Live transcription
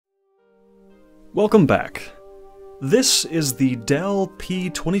Welcome back. This is the Dell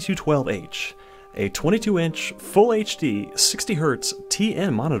P2212H, a 22-inch Full HD 60Hz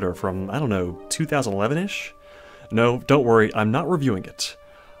TN monitor from, I don't know, 2011-ish? No, don't worry, I'm not reviewing it.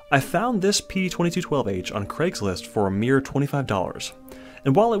 I found this P2212H on Craigslist for a mere $25,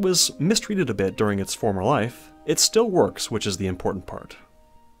 and while it was mistreated a bit during its former life, it still works, which is the important part.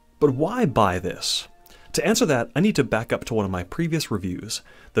 But why buy this? To answer that, I need to back up to one of my previous reviews,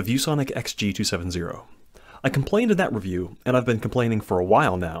 the ViewSonic XG270. I complained in that review, and I've been complaining for a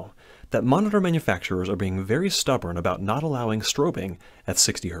while now, that monitor manufacturers are being very stubborn about not allowing strobing at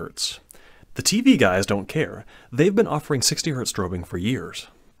 60 Hz. The TV guys don't care. They've been offering 60 Hz strobing for years.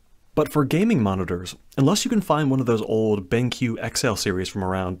 But for gaming monitors, unless you can find one of those old BenQ XL series from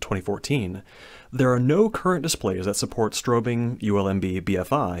around 2014, there are no current displays that support strobing ULMB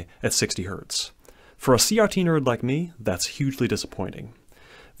BFI at 60 Hz. For a CRT nerd like me, that's hugely disappointing.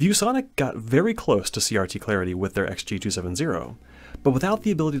 ViewSonic got very close to CRT clarity with their XG270, but without the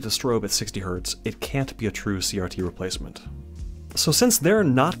ability to strobe at 60 Hz, it can't be a true CRT replacement. So since they're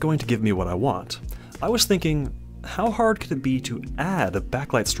not going to give me what I want, I was thinking, how hard could it be to add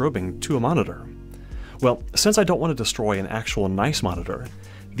backlight strobing to a monitor? Well, since I don't want to destroy an actual nice monitor,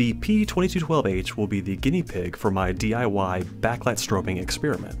 the P2212H will be the guinea pig for my DIY backlight strobing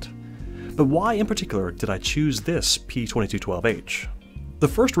experiment. But why in particular did I choose this P2212H? The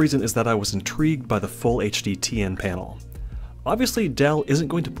first reason is that I was intrigued by the Full HD TN panel. Obviously, Dell isn't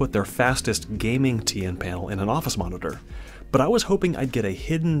going to put their fastest gaming TN panel in an office monitor, but I was hoping I'd get a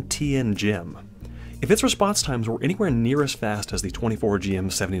hidden TN gem. If its response times were anywhere near as fast as the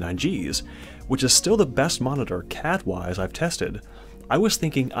 24GM79Gs, which is still the best monitor CAD-wise I've tested, I was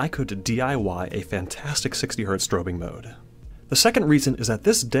thinking I could DIY a fantastic 60 Hz strobing mode. The second reason is that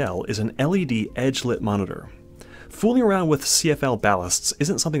this Dell is an LED edge-lit monitor. Fooling around with CFL ballasts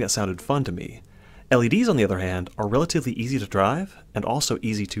isn't something that sounded fun to me. LEDs, on the other hand, are relatively easy to drive and also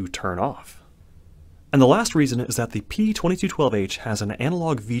easy to turn off. And the last reason is that the P2212H has an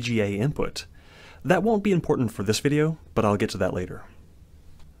analog VGA input. That won't be important for this video, but I'll get to that later.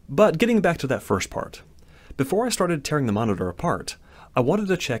 But getting back to that first part. Before I started tearing the monitor apart, I wanted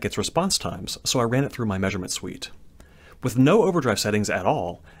to check its response times, so I ran it through my measurement suite. With no overdrive settings at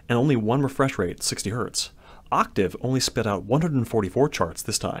all, and only one refresh rate, 60 Hz, Octave only spit out 144 charts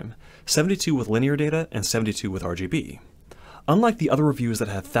this time, 72 with linear data and 72 with RGB. Unlike the other reviews that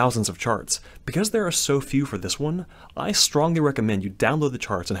had thousands of charts, because there are so few for this one, I strongly recommend you download the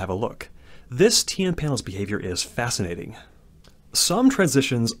charts and have a look. This TN panel's behavior is fascinating. Some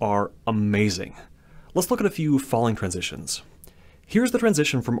transitions are amazing. Let's look at a few falling transitions. Here's the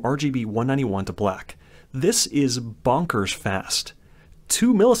transition from RGB 191 to black. This is bonkers fast.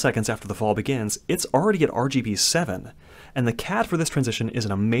 2 milliseconds after the fall begins, it's already at RGB 7, and the CAD for this transition is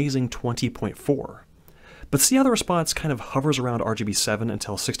an amazing 20.4. But see how the response kind of hovers around RGB 7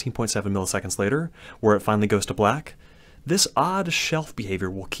 until 16.7 milliseconds later, where it finally goes to black? This odd shelf behavior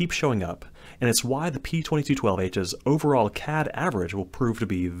will keep showing up, and it's why the P2212H's overall CAD average will prove to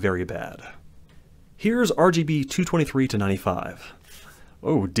be very bad. Here's RGB 223 to 95.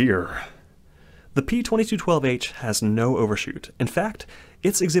 Oh dear. The P2212H has no overshoot. In fact,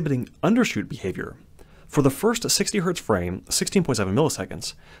 it's exhibiting undershoot behavior. For the first 60 Hz frame, 16.7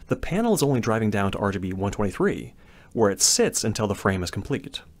 milliseconds, the panel is only driving down to RGB 123, where it sits until the frame is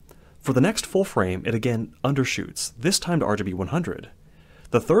complete. For the next full frame, it again undershoots, this time to RGB 100.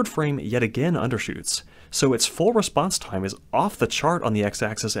 The third frame yet again undershoots, so its full response time is off the chart on the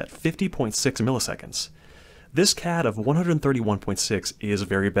x-axis at 50.6 milliseconds. This CAD of 131.6 is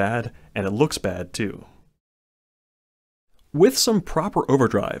very bad, and it looks bad too. With some proper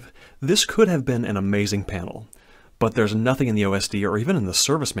overdrive, this could have been an amazing panel, but there's nothing in the OSD or even in the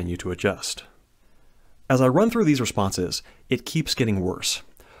service menu to adjust. As I run through these responses, it keeps getting worse.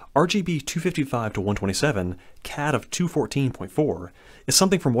 RGB 255 to 127, CAD of 214.4, is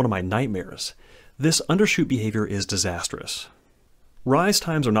something from one of my nightmares. This undershoot behavior is disastrous. Rise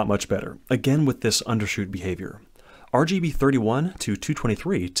times are not much better, again with this undershoot behavior. RGB 31 to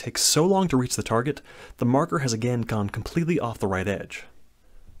 223 takes so long to reach the target, the marker has again gone completely off the right edge.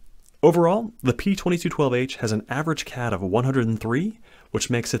 Overall, the P2212H has an average CAD of 103,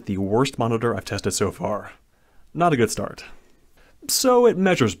 which makes it the worst monitor I've tested so far. Not a good start. So it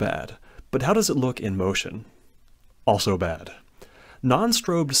measures bad, but how does it look in motion? Also bad.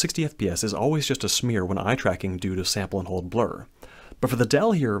 Non-strobed 60 FPS is always just a smear when eye tracking due to sample and hold blur. But for the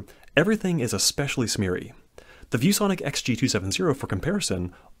Dell here, everything is especially smeary. The ViewSonic XG270 for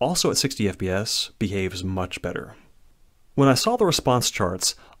comparison, also at 60 FPS, behaves much better. When I saw the response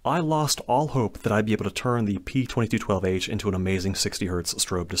charts, I lost all hope that I'd be able to turn the P2212H into an amazing 60 Hz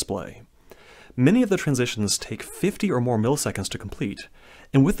strobe display. Many of the transitions take 50 or more milliseconds to complete,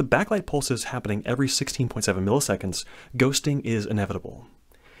 and with the backlight pulses happening every 16.7 milliseconds, ghosting is inevitable.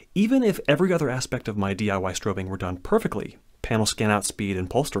 Even if every other aspect of my DIY strobing were done perfectly, panel scan-out speed and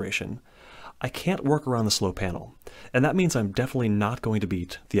pulse duration, I can't work around the slow panel, and that means I'm definitely not going to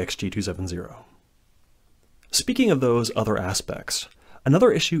beat the XG270. Speaking of those other aspects,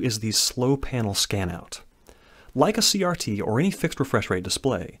 another issue is the slow panel scan-out. Like a CRT or any fixed refresh rate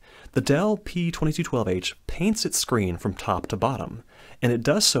display, the Dell P2212H paints its screen from top to bottom, and it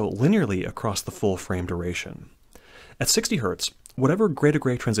does so linearly across the full frame duration. At 60 Hz, whatever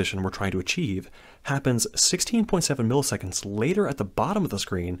gray-to-gray transition we're trying to achieve happens 16.7 milliseconds later at the bottom of the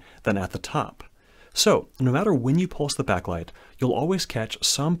screen than at the top. So, no matter when you pulse the backlight, you'll always catch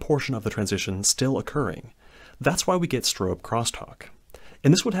some portion of the transition still occurring. That's why we get strobe crosstalk.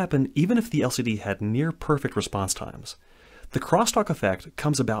 And this would happen even if the LCD had near-perfect response times. The crosstalk effect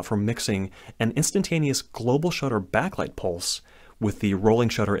comes about from mixing an instantaneous global shutter backlight pulse with the rolling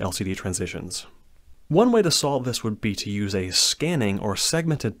shutter LCD transitions. One way to solve this would be to use a scanning or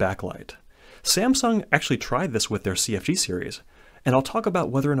segmented backlight. Samsung actually tried this with their CFG series, and I'll talk about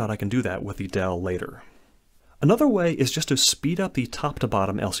whether or not I can do that with the Dell later. Another way is just to speed up the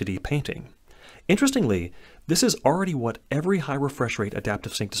top-to-bottom LCD painting. Interestingly, this is already what every high refresh rate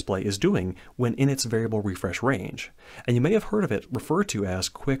adaptive sync display is doing when in its variable refresh range, and you may have heard of it referred to as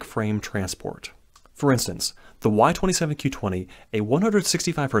quick frame transport. For instance, the Y27Q20, a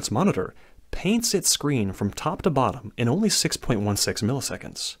 165 Hz monitor, paints its screen from top to bottom in only 6.16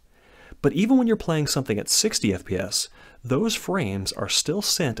 milliseconds. But even when you're playing something at 60 FPS, those frames are still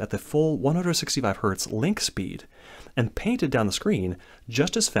sent at the full 165 Hz link speed and painted down the screen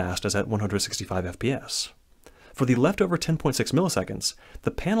just as fast as at 165 FPS. For the leftover 10.6 milliseconds,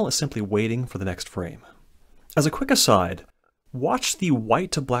 the panel is simply waiting for the next frame. As a quick aside, watch the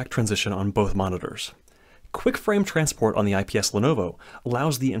white to black transition on both monitors. Quick frame transport on the IPS Lenovo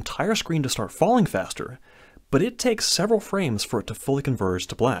allows the entire screen to start falling faster, but it takes several frames for it to fully converge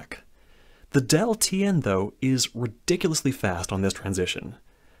to black. The Dell TN, though, is ridiculously fast on this transition.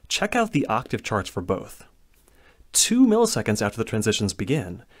 Check out the octave charts for both. 2 milliseconds after the transitions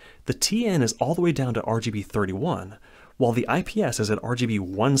begin, the TN is all the way down to RGB 31, while the IPS is at RGB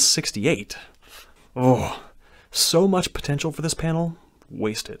 168. Oh, so much potential for this panel,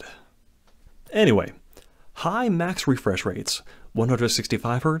 wasted. Anyway, high max refresh rates,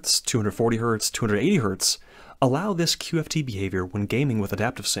 165 Hz, 240 Hz, 280 Hz, allow this QFT behavior when gaming with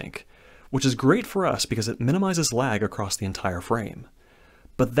adaptive sync, which is great for us because it minimizes lag across the entire frame.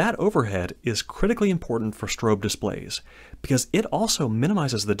 But that overhead is critically important for strobe displays, because it also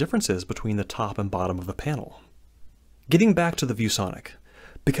minimizes the differences between the top and bottom of the panel. Getting back to the ViewSonic,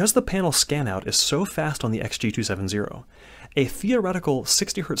 because the panel scan-out is so fast on the XG270, a theoretical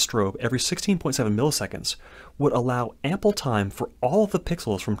 60 Hz strobe every 16.7 milliseconds would allow ample time for all of the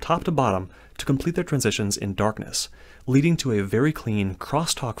pixels from top to bottom to complete their transitions in darkness, leading to a very clean,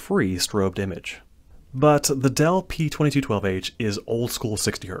 crosstalk-free strobed image. But the Dell P2212H is old school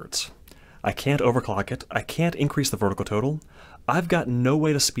 60 Hz. I can't overclock it, I can't increase the vertical total, I've got no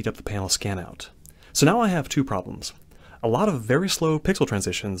way to speed up the panel scan-out. So now I have two problems. A lot of very slow pixel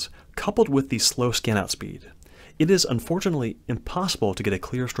transitions coupled with the slow scan-out speed. It is unfortunately impossible to get a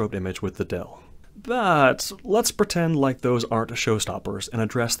clear strobed image with the Dell. But let's pretend like those aren't showstoppers and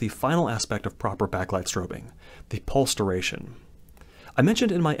address the final aspect of proper backlight strobing, the pulse duration. I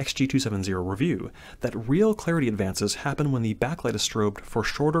mentioned in my XG270 review that real clarity advances happen when the backlight is strobed for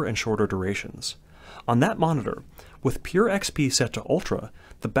shorter and shorter durations. On that monitor, with pure XP set to Ultra,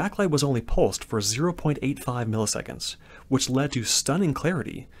 the backlight was only pulsed for 0.85 milliseconds, which led to stunning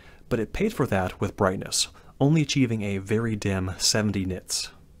clarity, but it paid for that with brightness, only achieving a very dim 70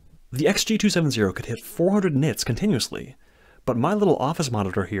 nits. The XG270 could hit 400 nits continuously, but my little office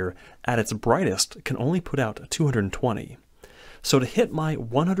monitor here, at its brightest, can only put out 220. So to hit my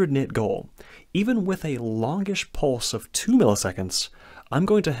 100 nit goal, even with a longish pulse of 2 milliseconds, I'm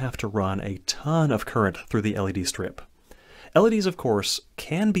going to have to run a ton of current through the LED strip. LEDs, of course,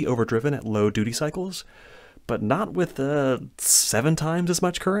 can be overdriven at low duty cycles, but not with 7 times as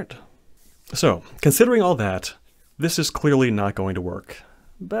much current. So, considering all that, this is clearly not going to work.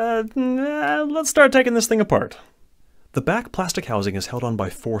 But let's start taking this thing apart. The back plastic housing is held on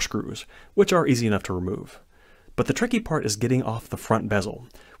by 4 screws, which are easy enough to remove. But the tricky part is getting off the front bezel,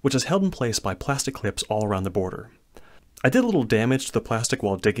 which is held in place by plastic clips all around the border. I did a little damage to the plastic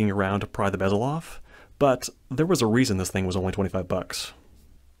while digging around to pry the bezel off, but there was a reason this thing was only 25 bucks.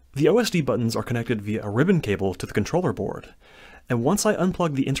 The OSD buttons are connected via a ribbon cable to the controller board, and once I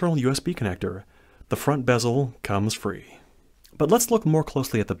unplug the internal USB connector, the front bezel comes free. But let's look more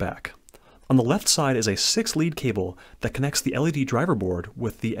closely at the back. On the left side is a 6-lead cable that connects the LED driver board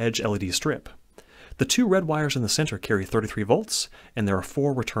with the edge LED strip. The 2 red wires in the center carry 33 volts, and there are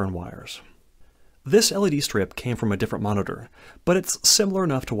 4 return wires. This LED strip came from a different monitor, but it's similar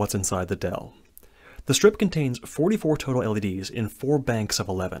enough to what's inside the Dell. The strip contains 44 total LEDs in 4 banks of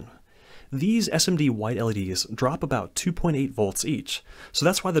 11. These SMD white LEDs drop about 2.8 volts each, so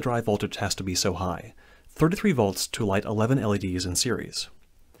that's why the drive voltage has to be so high, 33 volts to light 11 LEDs in series.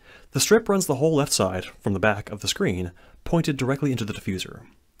 The strip runs the whole left side, from the back of the screen, pointed directly into the diffuser.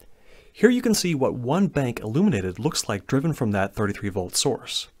 Here you can see what one bank illuminated looks like driven from that 33 volt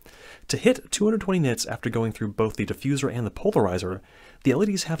source. To hit 220 nits after going through both the diffuser and the polarizer, the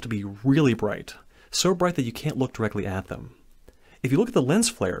LEDs have to be really bright, so bright that you can't look directly at them. If you look at the lens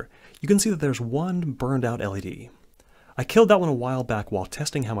flare, you can see that there's one burned out LED. I killed that one a while back while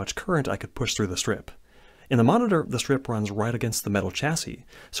testing how much current I could push through the strip. In the monitor, the strip runs right against the metal chassis,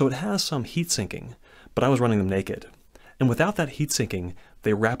 so it has some heat sinking, but I was running them naked. And without that heat sinking,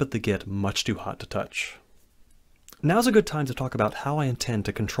 they rapidly get much too hot to touch. Now's a good time to talk about how I intend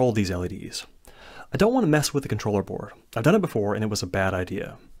to control these LEDs. I don't want to mess with the controller board. I've done it before and it was a bad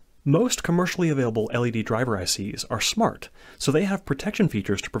idea. Most commercially available LED driver ICs are smart, so they have protection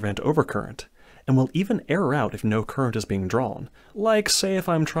features to prevent overcurrent, and will even error out if no current is being drawn, like say if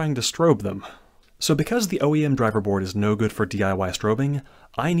I'm trying to strobe them. So because the OEM driver board is no good for DIY strobing,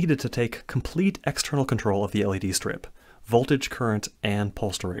 I needed to take complete external control of the LED strip, voltage, current, and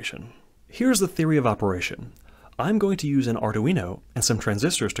pulse duration. Here's the theory of operation. I'm going to use an Arduino and some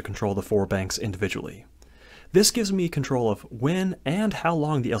transistors to control the 4 banks individually. This gives me control of when and how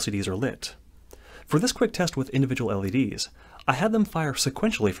long the LCDs are lit. For this quick test with individual LEDs, I had them fire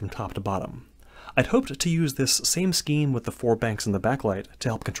sequentially from top to bottom. I'd hoped to use this same scheme with the 4 banks in the backlight to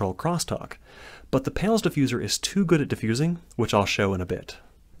help control crosstalk, but the panel's diffuser is too good at diffusing, which I'll show in a bit.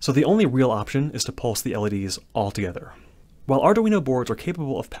 So the only real option is to pulse the LEDs all together. While Arduino boards are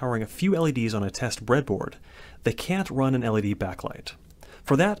capable of powering a few LEDs on a test breadboard, they can't run an LED backlight.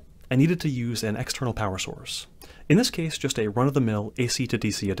 For that, I needed to use an external power source. In this case, just a run-of-the-mill AC to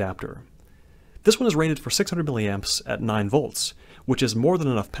DC adapter. This one is rated for 600 milliamps at 9 volts, which is more than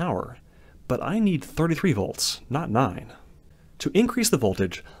enough power, but I need 33 volts, not 9. To increase the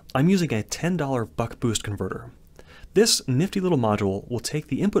voltage, I'm using a $10 buck boost converter. This nifty little module will take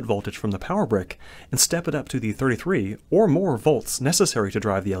the input voltage from the power brick and step it up to the 33 or more volts necessary to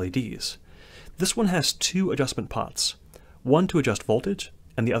drive the LEDs. This one has 2 adjustment pots, one to adjust voltage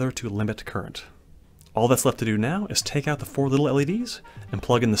and the other to limit current. All that's left to do now is take out the 4 little LEDs and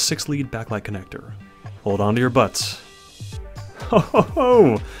plug in the 6-lead backlight connector. Hold on to your butts. Ho ho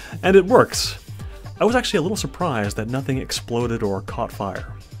ho! And it works! I was actually a little surprised that nothing exploded or caught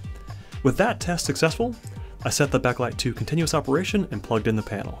fire. With that test successful, I set the backlight to continuous operation and plugged in the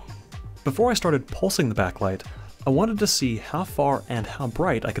panel. Before I started pulsing the backlight, I wanted to see how far and how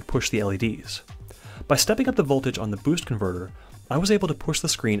bright I could push the LEDs. By stepping up the voltage on the boost converter, I was able to push the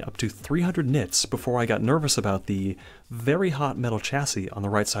screen up to 300 nits before I got nervous about the very hot metal chassis on the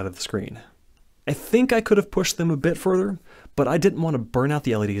right side of the screen. I think I could have pushed them a bit further, but I didn't want to burn out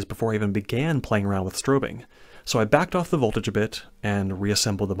the LEDs before I even began playing around with strobing, so I backed off the voltage a bit and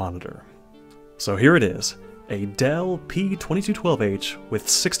reassembled the monitor. So here it is, a Dell P2212H with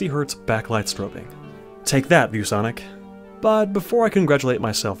 60 Hz backlight strobing. Take that, ViewSonic! But before I congratulate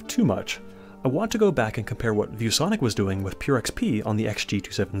myself too much, I want to go back and compare what ViewSonic was doing with PureXP on the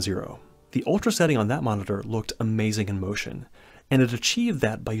XG270. The ultra setting on that monitor looked amazing in motion, and it achieved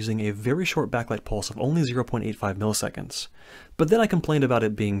that by using a very short backlight pulse of only 0.85 milliseconds, but then I complained about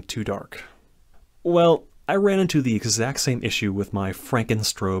it being too dark. Well, I ran into the exact same issue with my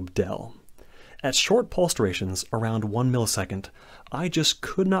Frankenstrobe Dell. At short pulse durations, around 1 millisecond, I just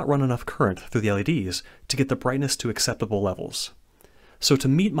could not run enough current through the LEDs to get the brightness to acceptable levels. So to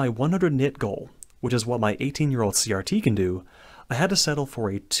meet my 100 nit goal, which is what my 18-year-old CRT can do, I had to settle for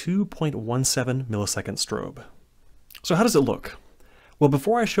a 2.17 millisecond strobe. So how does it look? Well,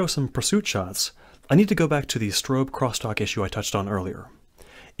 before I show some pursuit shots, I need to go back to the strobe crosstalk issue I touched on earlier.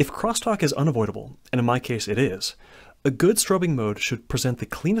 If crosstalk is unavoidable, and in my case it is, a good strobing mode should present the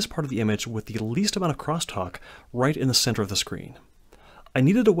cleanest part of the image with the least amount of crosstalk right in the center of the screen. I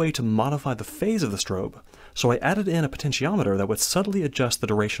needed a way to modify the phase of the strobe, so I added in a potentiometer that would subtly adjust the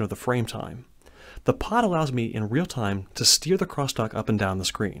duration of the frame time. The pod allows me in real time to steer the crosstalk up and down the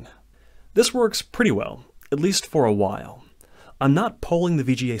screen. This works pretty well, at least for a while. I'm not polling the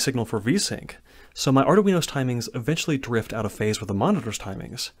VGA signal for VSync, so my Arduino's timings eventually drift out of phase with the monitor's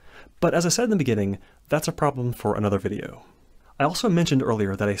timings, but as I said in the beginning, that's a problem for another video. I also mentioned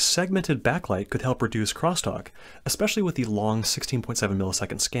earlier that a segmented backlight could help reduce crosstalk, especially with the long 16.7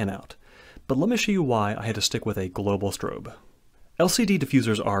 millisecond scanout, but let me show you why I had to stick with a global strobe. LCD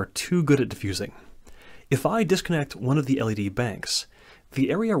diffusers are too good at diffusing. If I disconnect one of the LED banks, the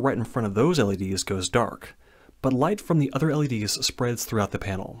area right in front of those LEDs goes dark, but light from the other LEDs spreads throughout the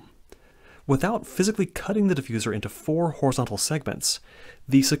panel. Without physically cutting the diffuser into 4 horizontal segments,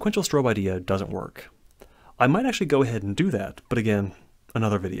 the sequential strobe idea doesn't work. I might actually go ahead and do that, but again,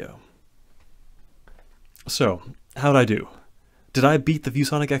 another video. So, how'd I do? Did I beat the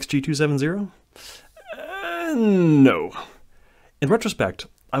ViewSonic XG270? No. In retrospect,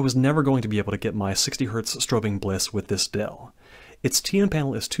 I was never going to be able to get my 60 Hz strobing bliss with this Dell. Its TN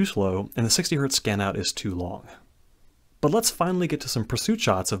panel is too slow, and the 60 Hz scanout is too long. But let's finally get to some pursuit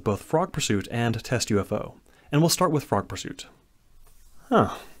shots of both Frog Pursuit and Test UFO, and we'll start with Frog Pursuit.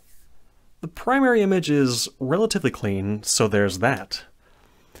 The primary image is relatively clean, so there's that.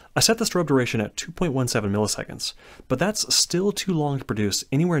 I set the strobe duration at 2.17 milliseconds, but that's still too long to produce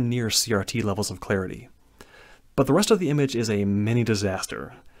anywhere near CRT levels of clarity. But the rest of the image is a mini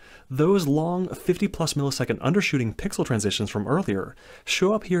disaster. Those long 50+ millisecond undershooting pixel transitions from earlier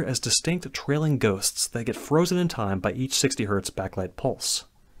show up here as distinct trailing ghosts that get frozen in time by each 60 Hz backlight pulse.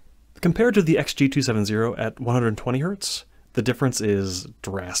 Compared to the XG270 at 120 Hz, the difference is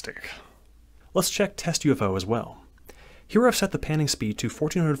drastic. Let's check Test UFO as well. Here I've set the panning speed to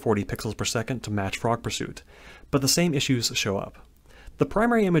 1440 pixels per second to match Frog Pursuit, but the same issues show up. The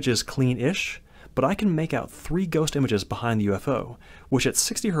primary image is clean-ish, but I can make out 3 ghost images behind the UFO, which at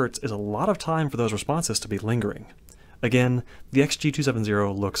 60 Hz is a lot of time for those responses to be lingering. Again, the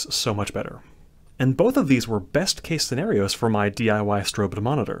XG270 looks so much better. And both of these were best case scenarios for my DIY strobed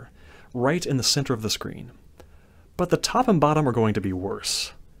monitor, right in the center of the screen. But the top and bottom are going to be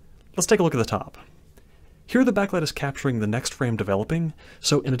worse. Let's take a look at the top. Here the backlight is capturing the next frame developing,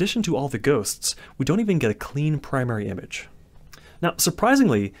 so in addition to all the ghosts, we don't even get a clean primary image. Now,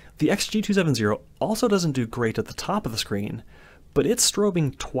 surprisingly, the XG270 also doesn't do great at the top of the screen, but it's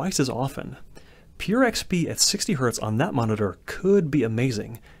strobing twice as often. Pure XP at 60 Hz on that monitor could be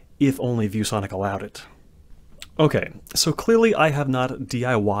amazing, if only ViewSonic allowed it. Okay, so clearly I have not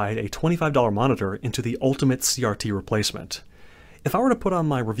DIY'd a $25 monitor into the ultimate CRT replacement. If I were to put on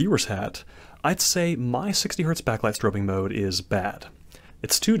my reviewer's hat, I'd say my 60 Hz backlight strobing mode is bad.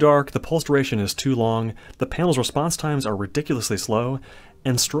 It's too dark, the pulse duration is too long, the panel's response times are ridiculously slow,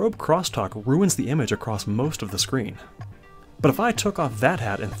 and strobe crosstalk ruins the image across most of the screen. But if I took off that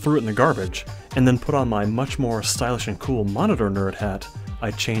hat and threw it in the garbage, and then put on my much more stylish and cool monitor nerd hat,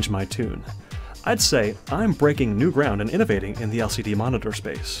 I'd change my tune. I'd say I'm breaking new ground and innovating in the LCD monitor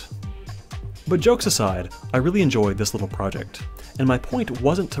space. But jokes aside, I really enjoyed this little project, and my point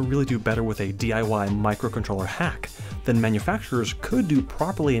wasn't to really do better with a DIY microcontroller hack than manufacturers could do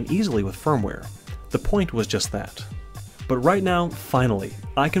properly and easily with firmware. The point was just that. But right now, finally,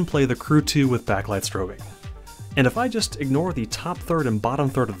 I can play the Crew 2 with backlight strobing. And if I just ignore the top third and bottom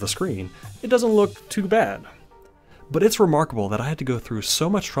third of the screen, it doesn't look too bad. But it's remarkable that I had to go through so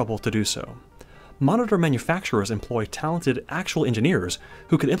much trouble to do so. Monitor manufacturers employ talented actual engineers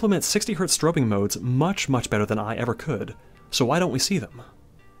who could implement 60 Hz strobing modes much better than I ever could, so why don't we see them?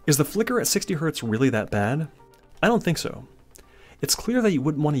 Is the flicker at 60 Hz really that bad? I don't think so. It's clear that you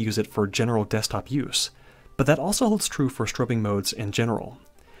wouldn't want to use it for general desktop use, but that also holds true for strobing modes in general.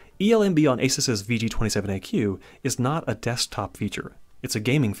 ELMB on Asus's VG27AQ is not a desktop feature, it's a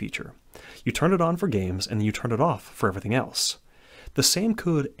gaming feature. You turn it on for games and you turn it off for everything else. The same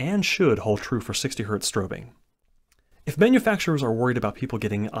could and should hold true for 60 Hz strobing. If manufacturers are worried about people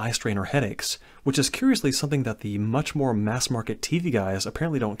getting eye strain or headaches, which is curiously something that the much more mass-market TV guys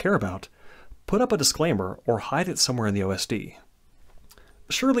apparently don't care about, put up a disclaimer or hide it somewhere in the OSD.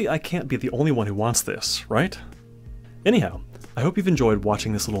 Surely I can't be the only one who wants this, right? Anyhow, I hope you've enjoyed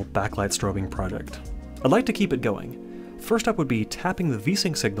watching this little backlight strobing project. I'd like to keep it going. First up would be tapping the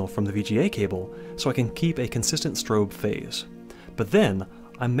VSync signal from the VGA cable so I can keep a consistent strobe phase. But then,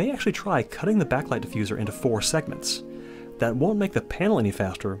 I may actually try cutting the backlight diffuser into 4 segments. That won't make the panel any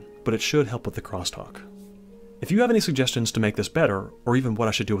faster, but it should help with the crosstalk. If you have any suggestions to make this better, or even what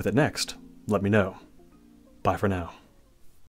I should do with it next, let me know. Bye for now.